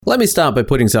Let me start by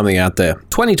putting something out there.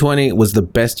 2020 was the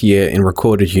best year in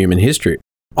recorded human history.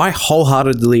 I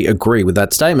wholeheartedly agree with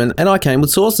that statement, and I came with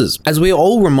sources. As we are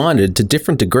all reminded to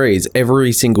different degrees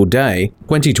every single day,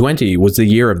 2020 was the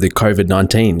year of the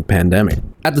COVID-19 pandemic.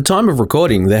 At the time of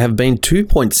recording, there have been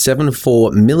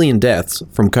 2.74 million deaths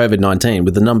from COVID-19,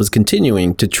 with the numbers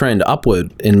continuing to trend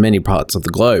upward in many parts of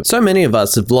the globe. So many of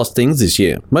us have lost things this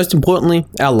year, most importantly,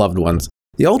 our loved ones.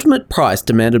 The ultimate price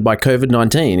demanded by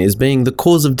COVID-19 is being the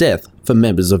cause of death for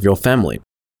members of your family.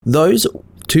 Those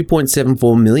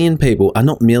 2.74 million people are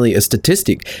not merely a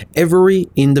statistic. Every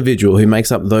individual who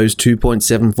makes up those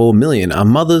 2.74 million are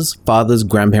mothers, fathers,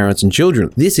 grandparents, and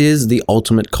children. This is the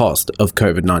ultimate cost of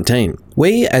COVID-19.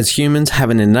 We as humans have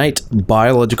an innate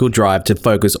biological drive to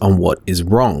focus on what is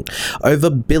wrong. Over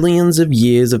billions of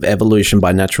years of evolution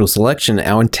by natural selection,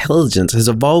 our intelligence has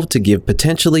evolved to give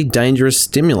potentially dangerous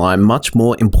stimuli much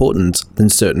more importance than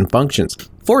certain functions.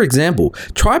 For example,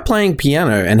 try playing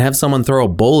piano and have someone throw a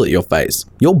ball at your face.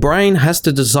 Your brain has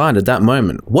to decide at that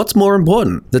moment, what's more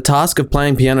important, the task of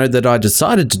playing piano that I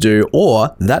decided to do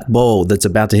or that ball that's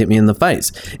about to hit me in the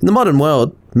face? In the modern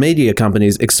world, media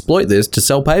companies exploit this to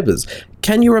sell papers.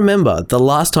 Can you remember the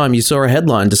last time you saw a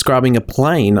headline describing a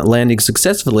plane landing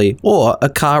successfully or a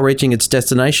car reaching its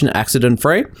destination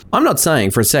accident-free? I'm not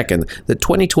saying for a second that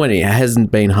 2020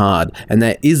 hasn't been hard and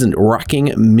there isn't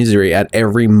racking misery at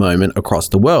every moment across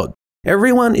the world.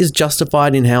 Everyone is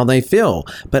justified in how they feel,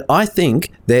 but I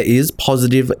think there is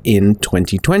positive in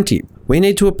 2020. We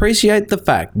need to appreciate the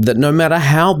fact that no matter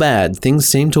how bad things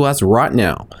seem to us right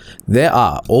now, there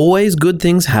are always good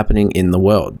things happening in the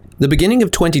world. The beginning of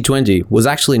 2020 was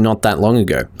actually not that long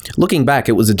ago. Looking back,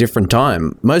 it was a different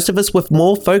time. Most of us were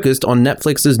more focused on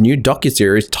Netflix's new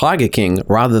docuseries Tiger King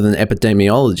rather than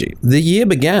epidemiology. The year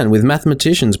began with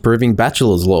mathematicians proving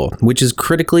Bachelor's law, which is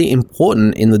critically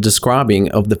important in the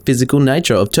describing of the physical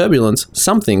nature of turbulence,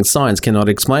 something science cannot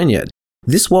explain yet.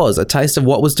 This was a taste of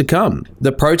what was to come.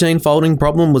 The protein folding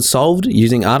problem was solved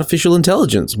using artificial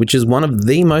intelligence, which is one of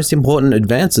the most important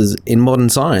advances in modern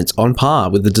science, on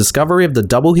par with the discovery of the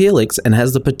double helix, and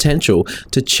has the potential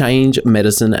to change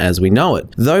medicine as we know it.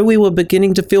 Though we were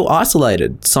beginning to feel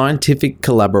isolated, scientific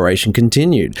collaboration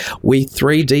continued. We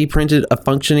 3D printed a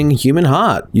functioning human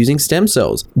heart using stem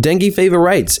cells. Dengue fever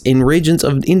rates in regions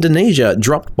of Indonesia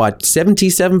dropped by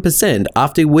 77%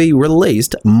 after we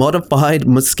released modified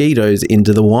mosquitoes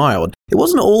into the wild. It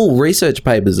wasn't all research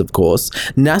papers, of course.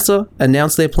 NASA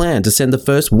announced their plan to send the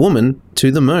first woman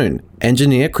to the moon,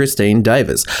 engineer Christine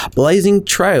Davis, blazing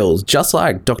trails just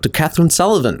like Dr. Catherine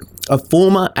Sullivan, a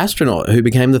former astronaut who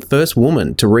became the first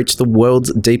woman to reach the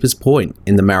world's deepest point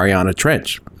in the Mariana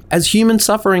Trench. As human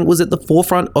suffering was at the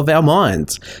forefront of our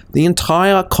minds, the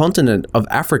entire continent of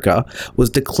Africa was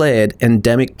declared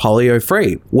endemic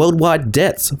polio-free. Worldwide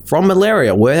deaths from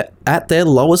malaria were at their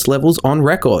lowest levels on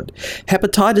record.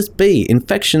 Hepatitis B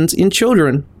infections in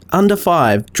children under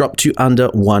 5 dropped to under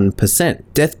 1%.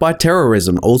 Death by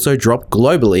terrorism also dropped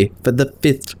globally for the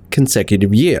 5th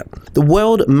consecutive year. The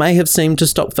world may have seemed to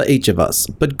stop for each of us,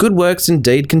 but good works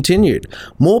indeed continued.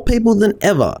 More people than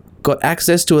ever got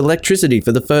access to electricity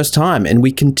for the first time, and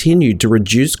we continued to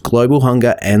reduce global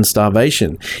hunger and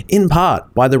starvation, in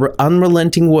part by the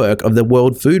unrelenting work of the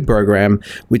World Food Programme,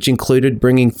 which included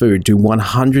bringing food to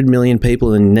 100 million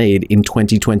people in need in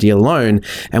 2020 alone,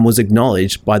 and was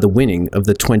acknowledged by the winning of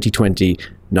the 2020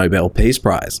 Nobel Peace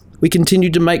Prize. We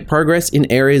continued to make progress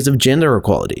in areas of gender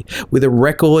equality, with a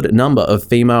record number of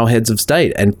female heads of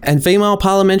state, and female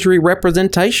parliamentary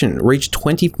representation reached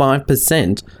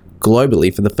 25%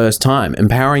 globally for the first time,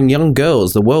 empowering young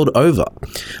girls the world over.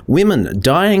 Women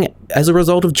dying as a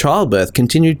result of childbirth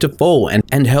continued to fall,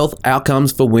 and health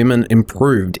outcomes for women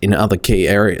improved in other key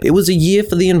areas. It was a year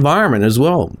for the environment as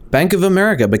well. Bank of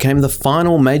America became the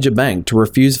final major bank to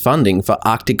refuse funding for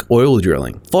Arctic oil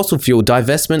drilling. Fossil fuel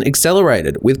divestment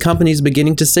accelerated, with companies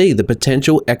beginning to see the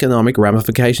potential economic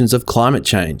ramifications of climate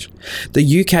change.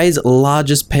 The UK's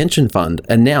largest pension fund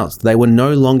announced they were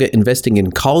no longer investing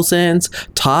in coal sands,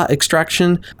 tar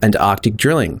extraction, and Arctic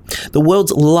drilling. The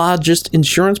world's largest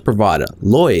insurance provider,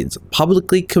 Lloyd's,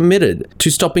 publicly committed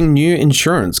to stopping new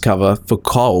insurance cover for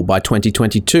coal by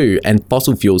 2022 and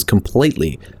fossil fuels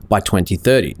completely by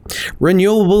 2030.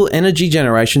 Renewable energy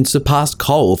generation surpassed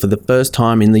coal for the first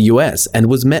time in the US and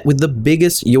was met with the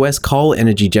biggest US coal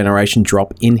energy generation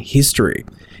drop in history.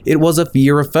 It was a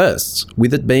year of firsts,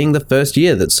 with it being the first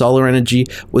year that solar energy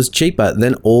was cheaper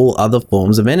than all other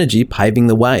forms of energy, paving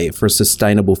the way for a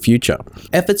sustainable future.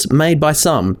 Efforts made by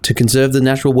some to conserve the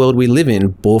natural world we live in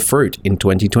bore fruit in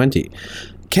 2020.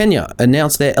 Kenya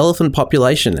announced their elephant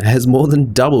population has more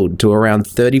than doubled to around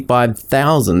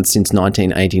 35,000 since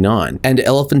 1989, and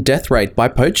elephant death rate by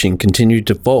poaching continued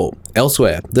to fall.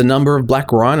 Elsewhere, the number of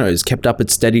black rhinos kept up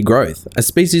its steady growth. A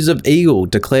species of eagle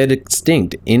declared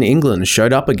extinct in England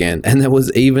showed up again, and there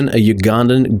was even a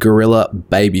Ugandan gorilla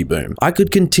baby boom. I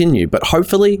could continue, but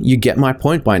hopefully you get my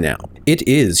point by now. It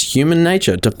is human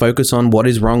nature to focus on what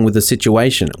is wrong with the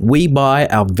situation. We, by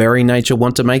our very nature,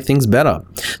 want to make things better.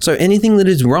 So anything that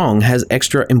is wrong has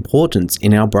extra importance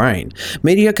in our brain.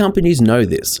 Media companies know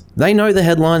this. They know the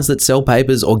headlines that sell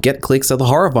papers or get clicks are the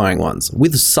horrifying ones.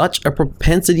 With such a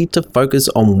propensity to focus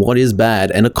on what is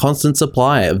bad and a constant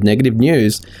supply of negative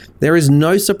news, there is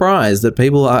no surprise that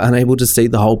people are unable to see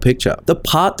the whole picture. The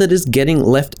part that is getting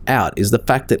left out is the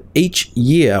fact that each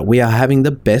year we are having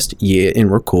the best year in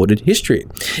recorded history.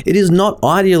 It is not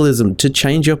idealism to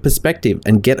change your perspective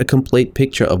and get a complete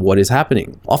picture of what is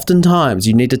happening. Oftentimes,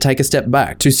 you need to take a step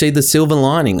back to see the silver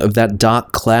lining of that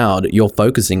dark cloud you're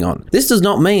focusing on. This does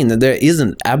not mean that there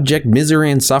isn't abject misery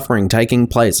and suffering taking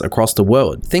place across the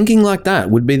world. Thinking like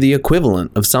that would be the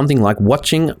equivalent of something like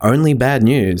watching only bad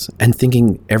news and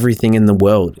thinking everything in the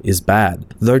world is bad.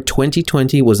 Though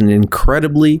 2020 was an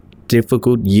incredibly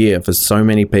difficult year for so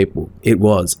many people, it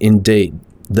was indeed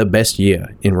the best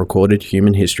year in recorded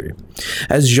human history.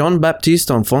 As Jean-Baptiste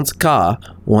Fonseca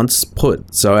once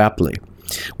put so aptly,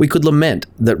 we could lament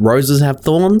that roses have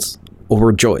thorns or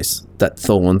rejoice that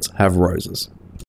thorns have roses.